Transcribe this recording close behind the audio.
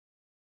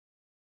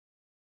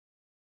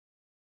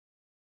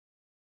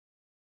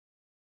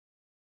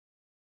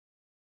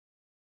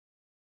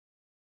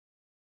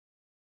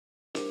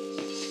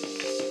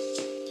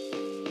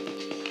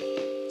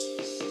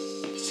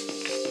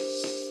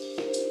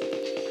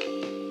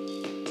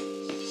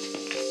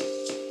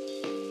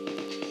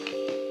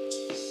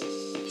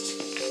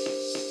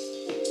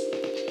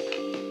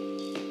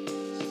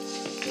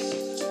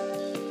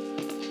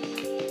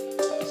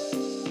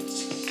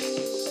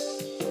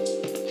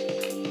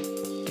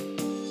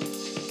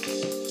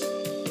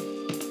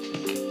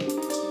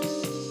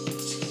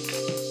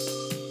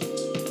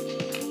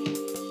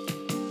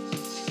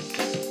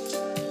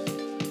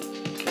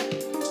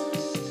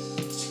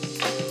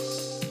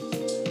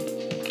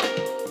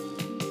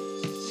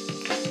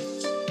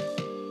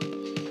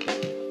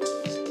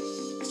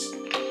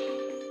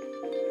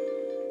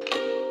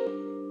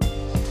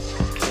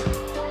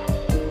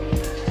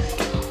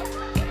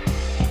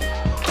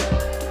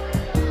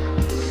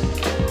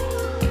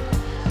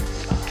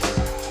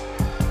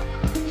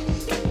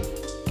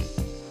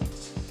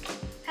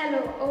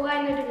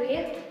Owain ydw i.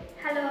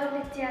 Helo,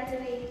 Lydia ydw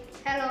i.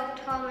 Helo,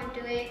 Tom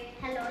ydw i.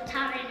 Helo,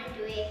 Taryn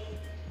ydw i.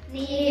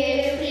 Ni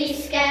yw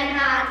Llisgen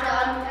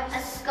Hadon,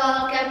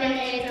 Ysgol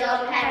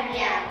Gymunedol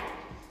Peniel.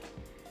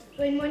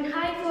 Rwy'n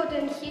mwynhau fod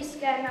yn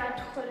llysgennad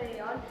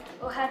chwaraeon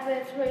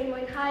oherwydd rwy'n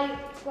mwynhau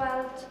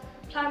gweld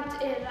plant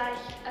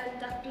eraill yn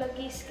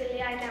datblygu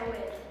sgiliau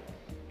newydd.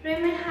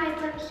 Rwy'n mwynhau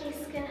bod yn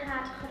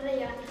llysgennad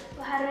chwaraeon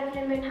oherwydd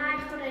rwy'n mwynhau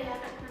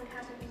chwaraeon ac mae'n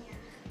cadw fi'n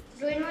iach.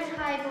 Rwy'n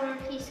mwynhau bod yn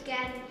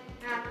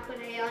llysgennad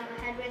chwaraeon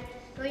oherwydd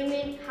rwy'n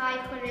mwynhau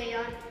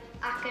chwaraeon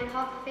ac yn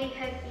hoffi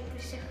hybu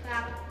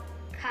pwysicaf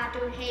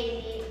cadw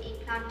heini i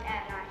plant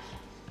eraill.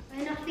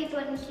 Rwy'n hoffi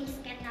bod yn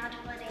llysgennad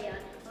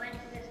chwaraeon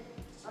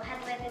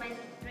oherwydd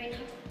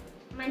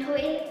mae'n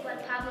hwyl bod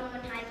pawb yn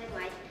mwynhau fy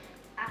ngwaith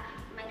ac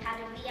mae'n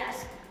cadw fi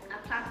a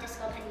plant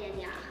ysgol Peniel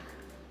iach.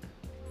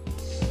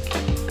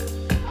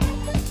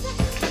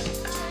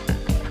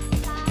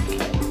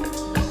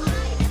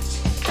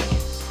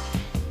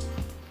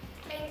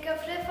 Ein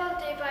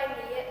gyfrifoldebau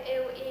ni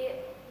yw i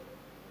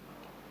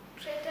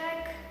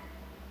rhedeg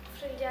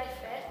ffrindiau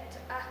ffit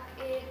ac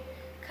i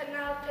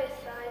cynnal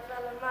pethau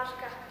fel y marc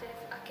actif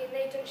ac i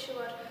wneud yn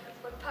siŵr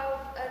bod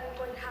pawb yn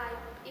mwynhau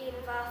un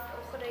fath o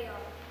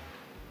chwaraeon.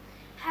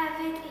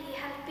 Hefyd i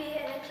helpu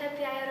yn y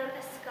clybiau ar ôl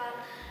ysgol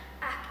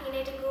ac i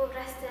wneud y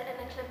gofrestr yn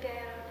y clybiau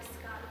ar ôl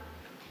ysgol.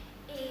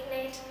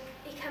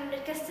 I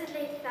cymryd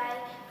gystadlaethau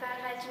fel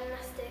rhaid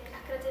gymnastig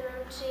ac rydym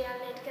yn trial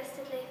wneud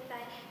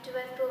gystadlaethau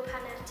diwedd bob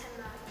hanner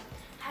tymor.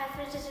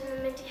 Hefyd rydym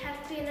yn mynd i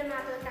helpu yn y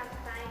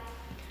mabolgampau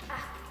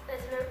ac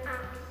rydym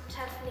yn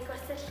trefnu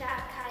gwersylla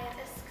ar cae'r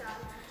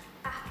ysgol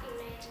ac i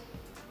wneud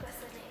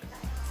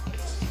gwasanaethau.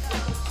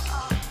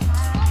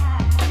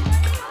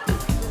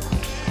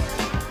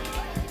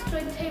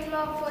 Rwy'n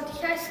teimlo fod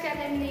llais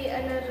gennym ni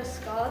yn yr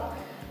ysgol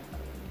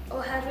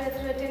oherwydd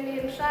rydym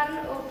ni'n rhan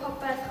o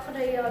popeth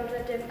chwaraeon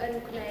rydym yn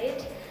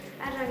gwneud.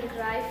 Er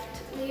enghraifft,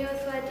 ni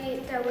oedd wedi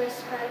dewis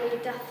fel i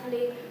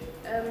dathlu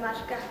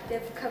Marc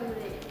Actif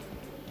Cymru.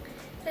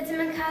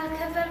 Rydym yn cael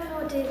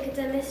cyfarfodydd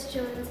gyda Miss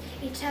Jones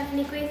i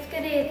trefnu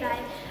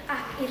gweithgareddau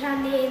ac i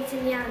rannu ein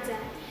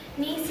syniadau.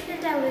 Ni sydd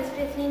yn dewis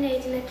beth ni'n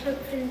wneud yn y clwb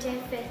ffrindiau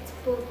ffit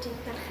bob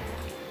dydd Mercher.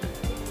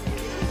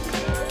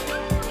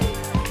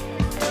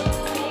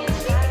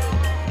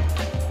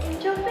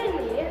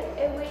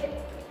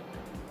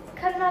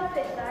 Cynnal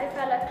pethau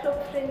fel y clwb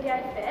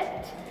ffrindiau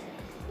ffit,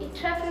 i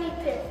trefnu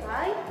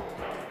pethau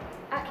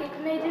ac i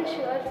gwneud yn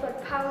siŵr fod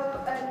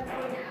pawb yn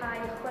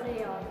mwynhau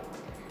chwaraeon.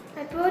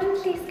 Mae bod yn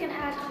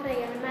llysgennad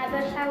chwaraeon yn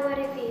meddwl llawer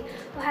i fi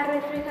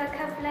oherwydd rwy'n cael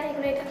cyfle i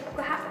gwneud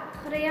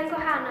chwaraeon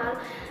gwahanol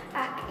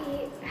ac i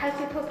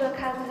helpu pobl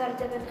cael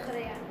ddiddordeb yn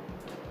chwaraeon.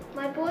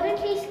 Mae bod yn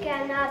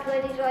llysgennad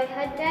wedi rhoi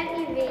hyder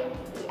i fi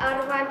i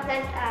arwain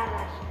plant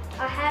arall,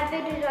 a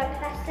hefyd wedi rhoi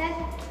pleser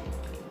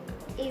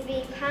i fi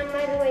pan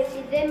mae rhywun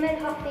sydd ddim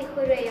yn hoffi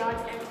chwaraeon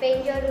yn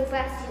ffeindio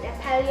rhywbeth sy'n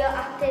apelio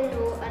atyn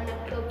nhw yn y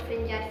clwb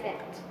ffrindiau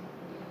ffit.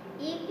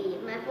 I fi,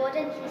 mae fod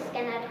yn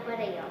llysgennad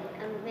chwaraeon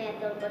yn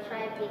meddwl bod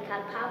rhaid fi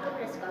cael pawb yn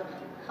yr ysgol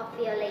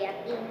hoffi o leiaf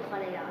un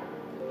chwaraeon.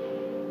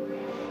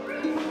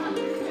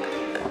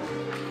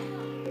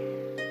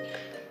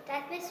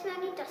 Daeth Miss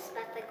mewn i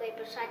dosbarth a gweud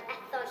bod rhaid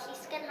ethol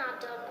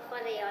llysgennadol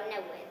chwaraeon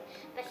newydd,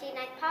 felly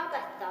wnaeth pawb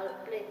ethol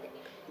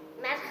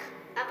merch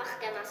a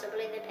bachgen mas o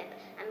blwyddyn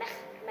 5 a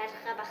merch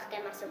a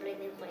bachgen mas o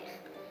blwyddyn 6.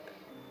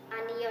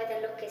 A ni oedd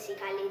yn lwcus i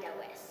cael ei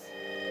dewis.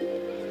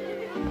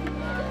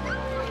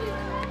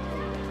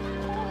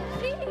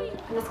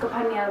 Yn Ysgol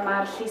Peniel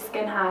mae'r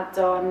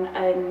llysgennadon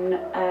yn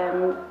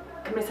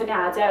cymryd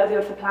syniadau oddi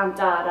wrth y plant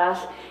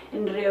arall,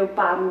 unrhyw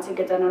barn sydd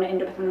gyda nhw neu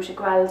unrhyw beth maen nhw eisiau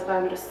gweld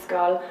fewn yr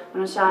ysgol.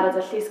 Maen nhw'n siarad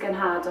â'r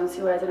llysgennadon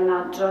sydd wedyn yn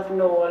adrodd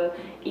nôl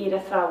i'r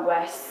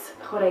athrawes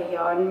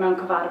chwaraeon mewn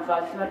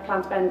cyfarfod. Felly mae'r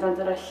plant bendant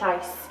ar y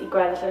llais i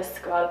gweld yr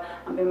ysgol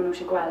am beth maen nhw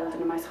eisiau gweld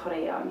yn y maes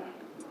chwaraeon.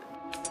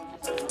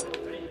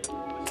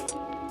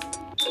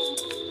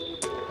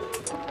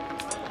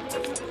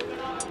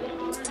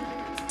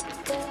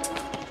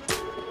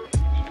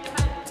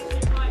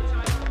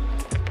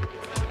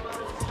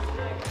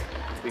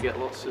 We get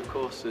lots of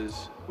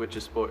courses which are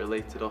sport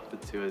related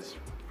offered to us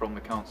from the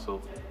council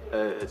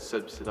at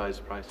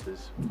subsidised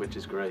prices, which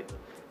is great.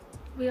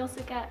 We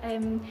also get,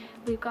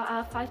 we've got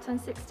our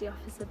 5×60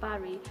 officer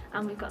Barry,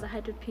 and we've got the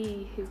head of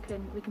PE who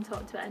we can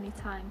talk to at any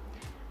time.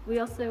 We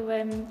also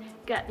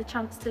get the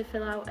chance to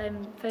fill out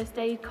first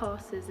aid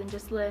courses and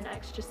just learn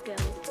extra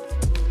skills.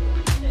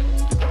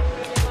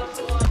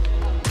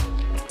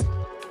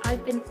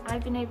 I've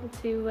been able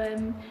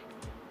to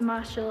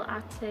marshal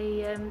at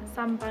a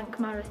Sandbank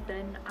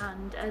Marathon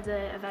and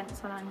other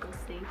events on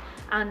Anglesey,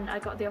 and I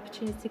got the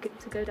opportunity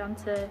to go down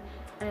to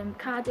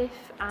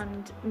Cardiff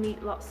and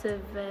meet lots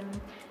of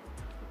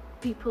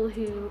people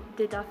who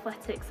did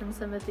athletics and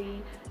some of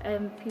the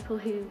people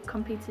who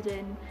competed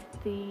in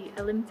the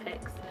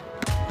Olympics.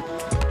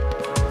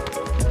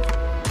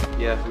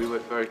 Yeah, we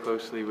work very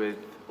closely with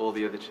all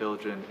the other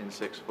children in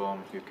sixth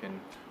form who can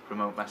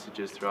promote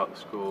messages throughout the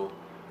school.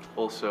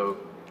 Also,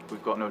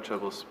 we've got no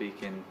trouble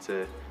speaking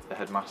to the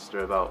headmaster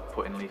about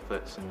putting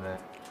leaflets in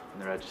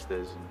the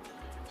registers and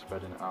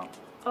spreading it out.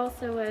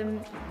 Also,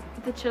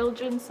 the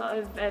children sort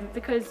of,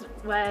 because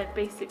we're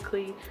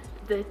basically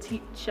the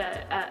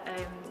teacher at,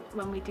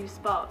 when we do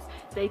sports,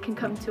 they can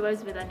come to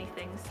us with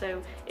anything.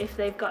 So if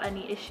they've got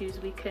any issues,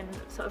 we can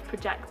sort of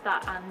project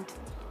that, and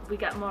we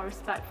get more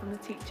respect from the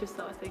teachers,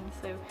 sort of thing.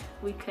 So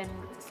we can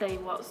say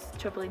what's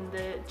troubling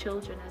the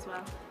children as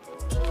well.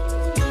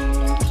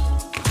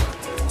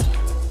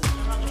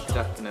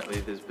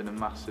 Definitely, there's been a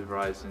massive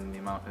rise in the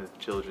amount of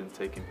children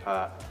taking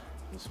part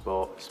in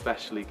sport,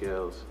 especially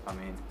girls. I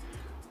mean,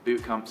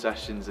 boot camp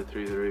sessions are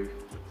through the roof.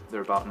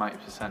 They're about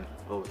 90%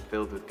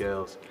 filled with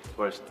girls,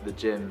 whereas the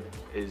gym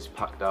is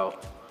packed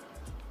out.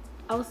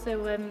 Also,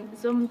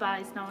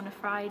 Zumba is now on a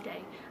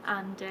Friday,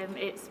 and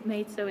it's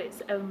made so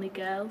it's only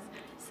girls.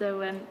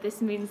 So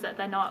this means that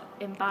they're not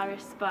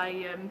embarrassed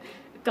by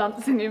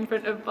dancing in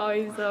front of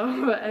boys or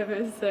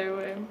whatever.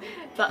 So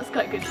that's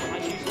quite good.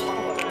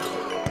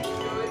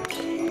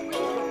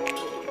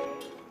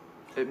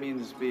 It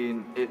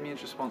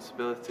means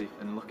responsibility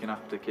and looking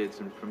after kids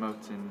and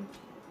promoting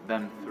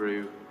them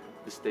through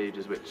the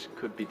stages which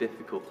could be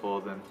difficult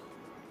for them,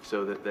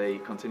 so that they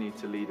continue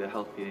to lead a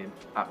healthy and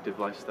active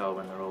lifestyle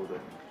when they're older.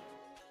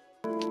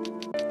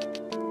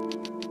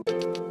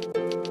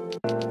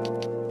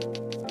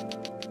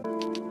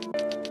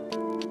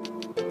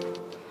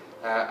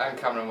 I'm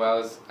Cameron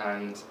Wells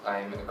and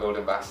I'm a Gold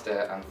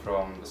Ambassador and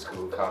from the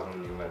school Cardinal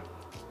Newman.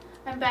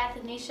 I'm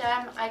Bethany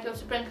Sham. I go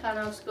to Bryn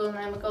Clonard School and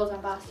I'm a Gold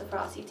Ambassador for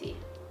RCT.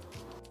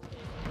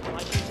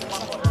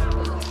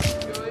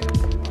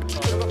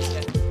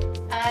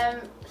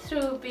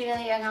 Through being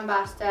a Young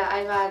Ambassador,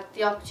 I've had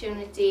the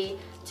opportunity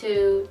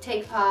to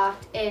take part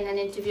in an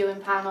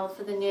interviewing panel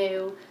for the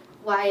new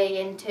YA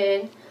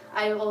intern.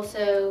 I've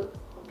also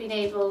been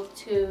able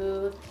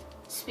to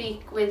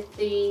speak with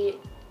the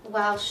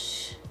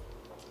Welsh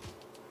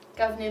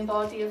governing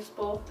body of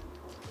sport.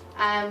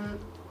 And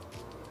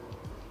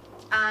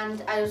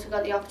I also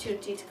got the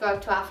opportunity to go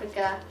out to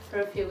Africa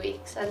for a few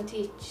weeks and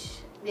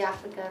teach the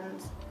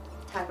Africans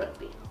tag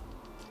rugby.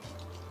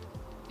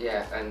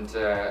 Yeah, and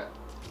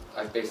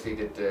I basically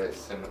did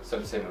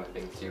some similar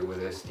things to you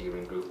with a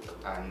steering group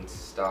and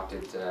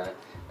started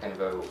kind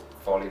of a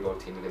volleyball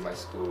team within my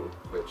school,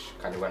 which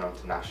kind of went on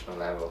to national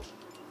level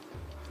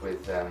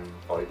with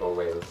Volleyball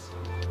Wales.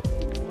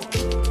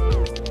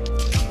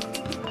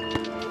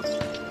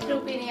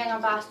 Through being a Young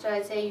Ambassador,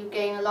 I'd say you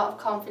gain a lot of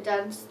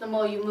confidence the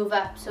more you move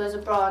up. So as a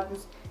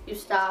bronze, you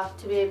start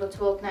to be able to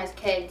organise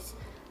kids.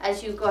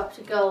 As you go up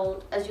to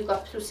gold, as you go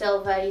up through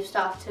silver, you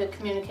start to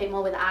communicate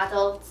more with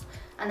adults.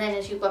 And then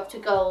as you go up to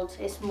gold,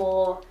 it's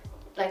more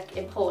like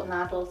important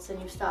adults, and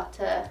you start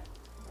to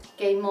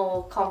gain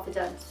more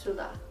confidence through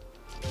that.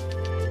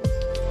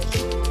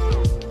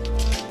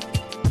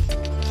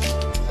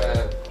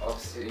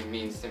 Obviously it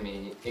means to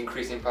me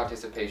increasing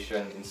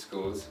participation in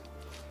schools.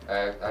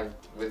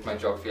 With my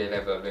geography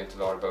A-level, I've learned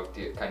a lot about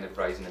the kind of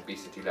rising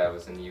obesity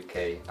levels in the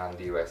UK and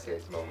the USA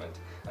at the moment.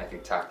 And I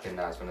think tackling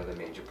that is one of the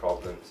major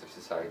problems of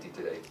society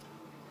today.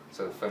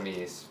 So for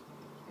me, it's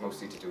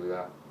mostly to do with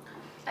that.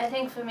 I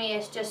think for me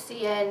it's just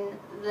seeing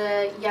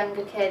the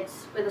younger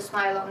kids with a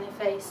smile on their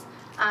face,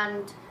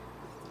 and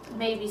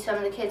maybe some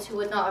of the kids who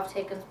would not have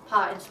taken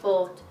part in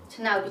sport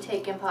to now be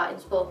taking part in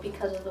sport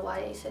because of the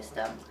YA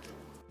system.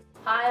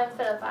 Hi, I'm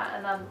Philippa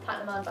and I'm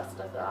Platinum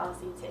Ambassador for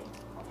RCT.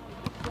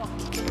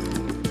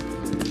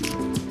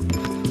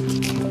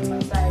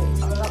 I'd say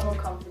I'm a lot more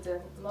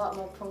confident, a lot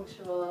more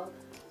punctual,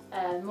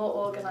 more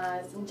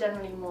organised, and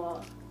generally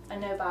I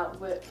know about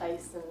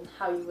workplace and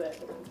how you work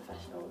within the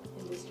professional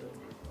industry.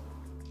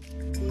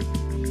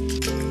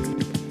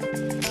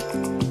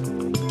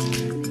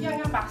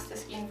 Young Ambassador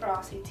scheme for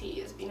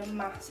RCT has been a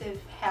massive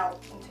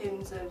help in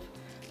terms of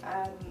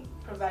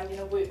providing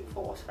a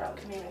workforce for our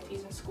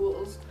communities and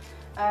schools.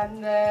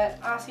 The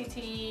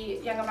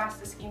RCT Young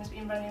Ambassador scheme has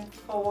been running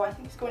for, I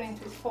think it's going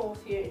into its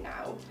 4th year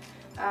now,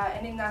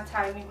 and in that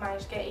time we've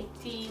managed to get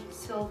 80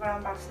 Silver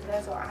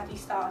Ambassadors or Addy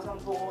Stars on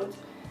board.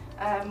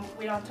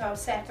 We're on to our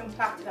 2nd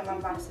Platinum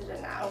Ambassador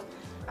now,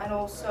 and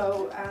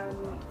also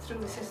through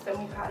the system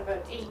we've had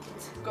about 8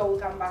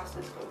 Gold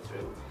Ambassadors go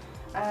through.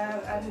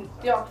 And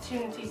the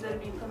opportunities that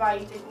have been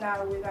provided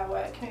now with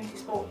our community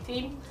sport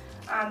team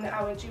and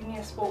our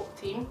junior sport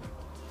team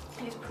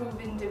is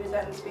proving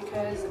dividends,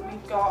 because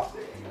we've got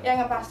Young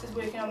Ambassadors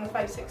working on the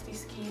 560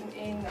 scheme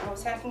in our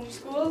secondary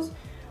schools.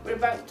 We're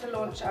about to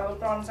launch our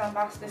Bronze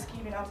Ambassador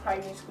scheme in our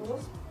primary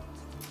schools,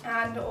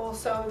 and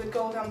also the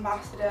Gold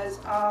Ambassadors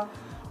are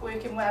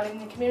working well in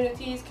the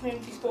communities,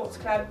 community sports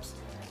clubs,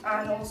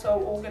 and also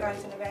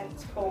organising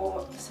events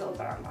for the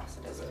Silver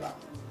Ambassadors as well.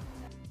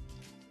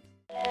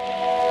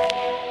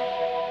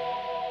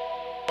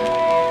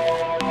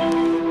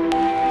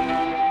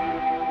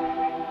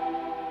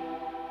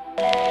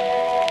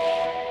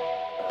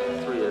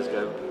 3 years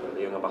ago, when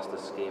the Young Ambassador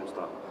scheme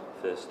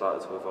first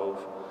started to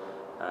evolve,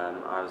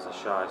 I was a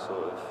shy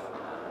sort of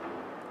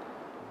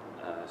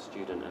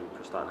student in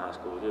Prestatyn High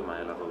School doing my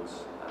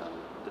A-levels.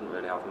 Didn't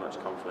really have much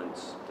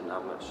confidence, didn't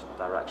have much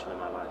direction in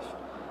my life.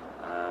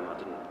 I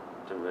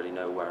didn't really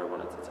know where I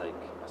wanted to take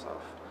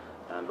myself.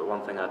 But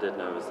one thing I did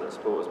know is that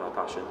sport was my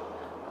passion,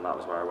 and that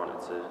was where I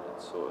wanted to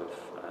sort of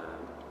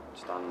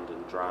stand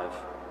and drive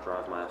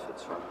my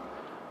efforts from.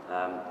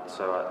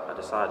 So I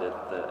decided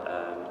that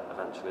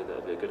eventually that it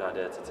would be a good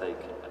idea to take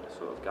a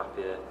sort of gap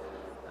year,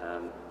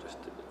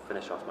 just to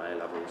finish off my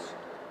A-levels.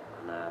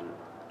 And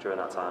during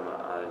that time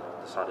I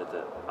decided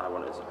that I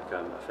wanted to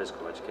become a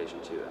physical education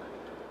tutor.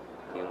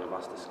 The Young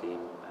Ambassador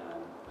scheme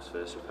was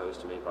first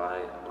proposed to me by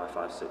my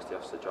 560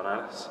 officer John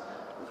Ellis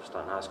from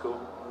Frostanton High School,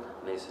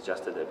 and he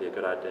suggested it would be a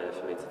good idea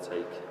for me to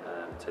take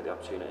the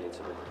opportunity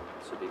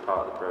to be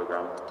part of the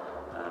programme,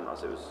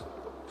 as it was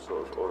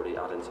sort of already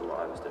adding to what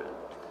I was doing.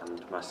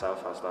 And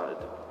myself, I started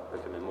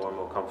becoming more and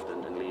more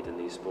confident in leading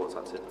these sports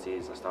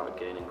activities. I started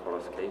gaining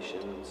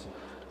qualifications.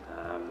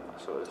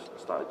 I sort of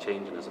started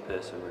changing as a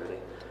person, really.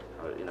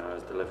 I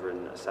was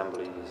delivering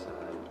assemblies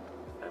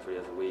every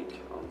other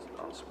week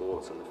on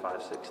sports and the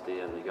 560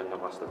 and the Young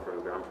Ambassador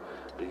programme.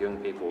 The young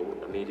people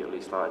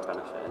immediately started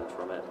benefiting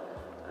from it,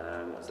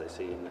 as they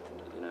seen,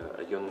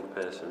 a young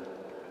person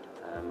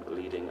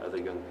leading other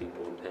young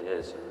people and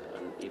peers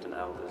and even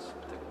elders.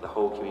 The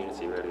whole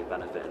community really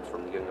benefiting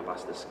from the Young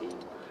Ambassador scheme.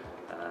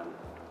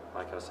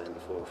 Like I was saying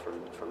before,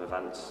 from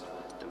events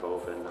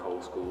involving the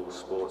whole school,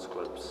 sports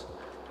clubs,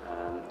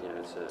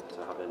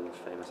 to having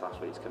famous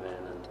athletes come in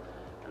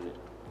and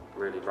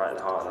really right at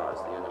the heart of that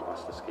is the Young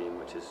Ambassador scheme,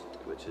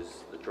 which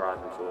is the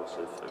driving force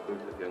of a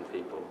group of young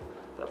people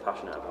that are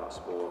passionate about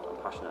sport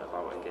and passionate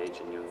about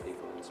engaging young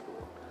people in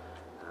sport.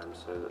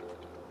 So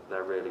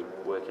they're really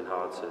working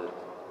hard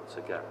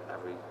to get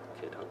every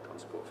kid hooked on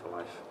sport for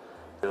life.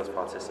 Girls'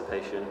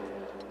 participation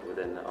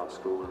within our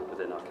school,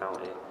 within our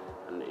county,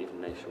 and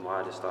even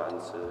nationwide is starting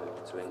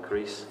to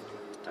increase.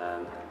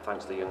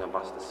 Thanks to the Young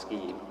Ambassador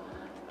scheme,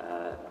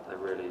 they're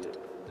really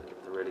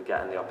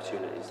getting the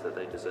opportunities that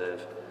they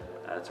deserve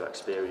to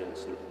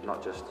experience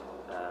not just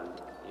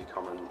your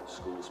common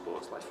school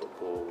sports like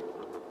football,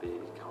 rugby,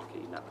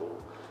 hockey, netball,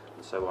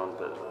 and so on,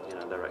 but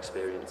they're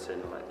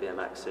experiencing like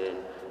BMXing,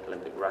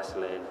 Olympic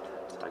wrestling,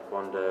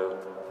 taekwondo,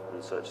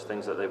 and such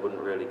things that they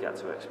wouldn't really get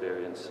to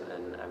experience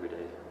in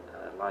everyday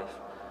life.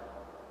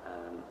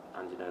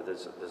 And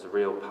there's a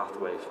real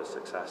pathway for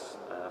success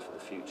for the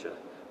future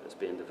that's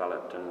being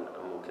developed and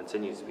will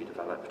continue to be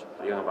developed.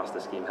 The Young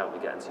Ambassador scheme helped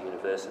me get into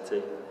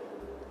university,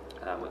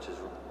 which is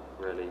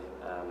really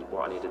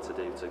what I needed to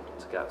do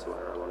to get to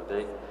where I want to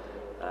be.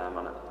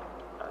 And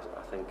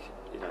I think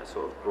it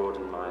sort of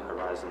broadened my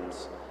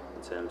horizons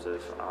in terms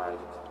of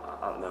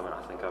at the moment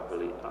I think I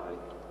believe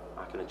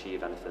I can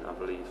achieve anything. I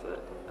believe that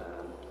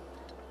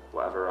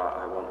whatever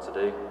I want to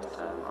do,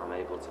 I'm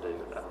able to do.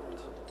 And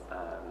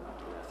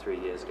 3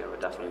 years ago,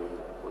 I definitely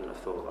wouldn't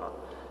have thought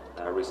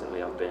that.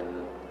 Recently, I've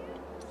been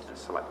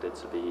selected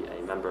to be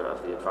a member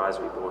of the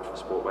advisory board for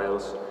Sport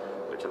Wales,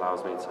 which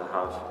allows me to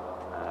have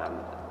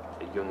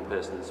a young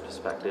person's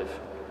perspective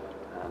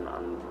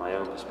and my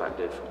own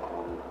perspective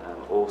on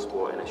all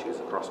sporting issues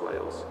across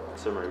Wales. In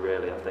summary,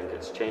 really, I think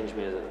it's changed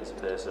me as a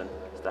person.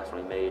 It's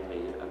definitely made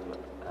me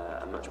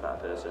a much better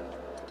person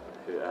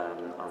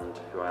and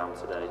who I am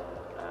today.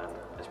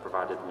 It's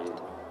provided me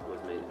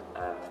with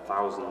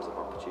thousands of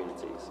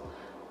opportunities.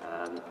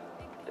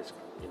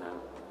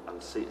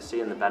 And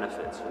seeing the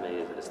benefits for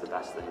me is the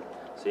best thing.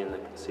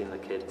 Seeing the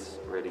kids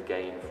really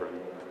gain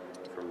from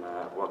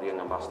what the Young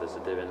Ambassadors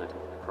are doing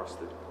across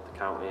the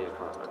county,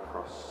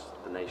 across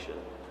the nation,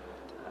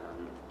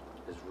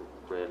 is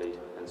really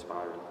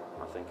inspiring.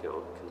 I think it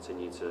will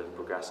continue to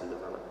progress and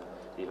develop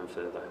even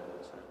further.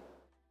 So.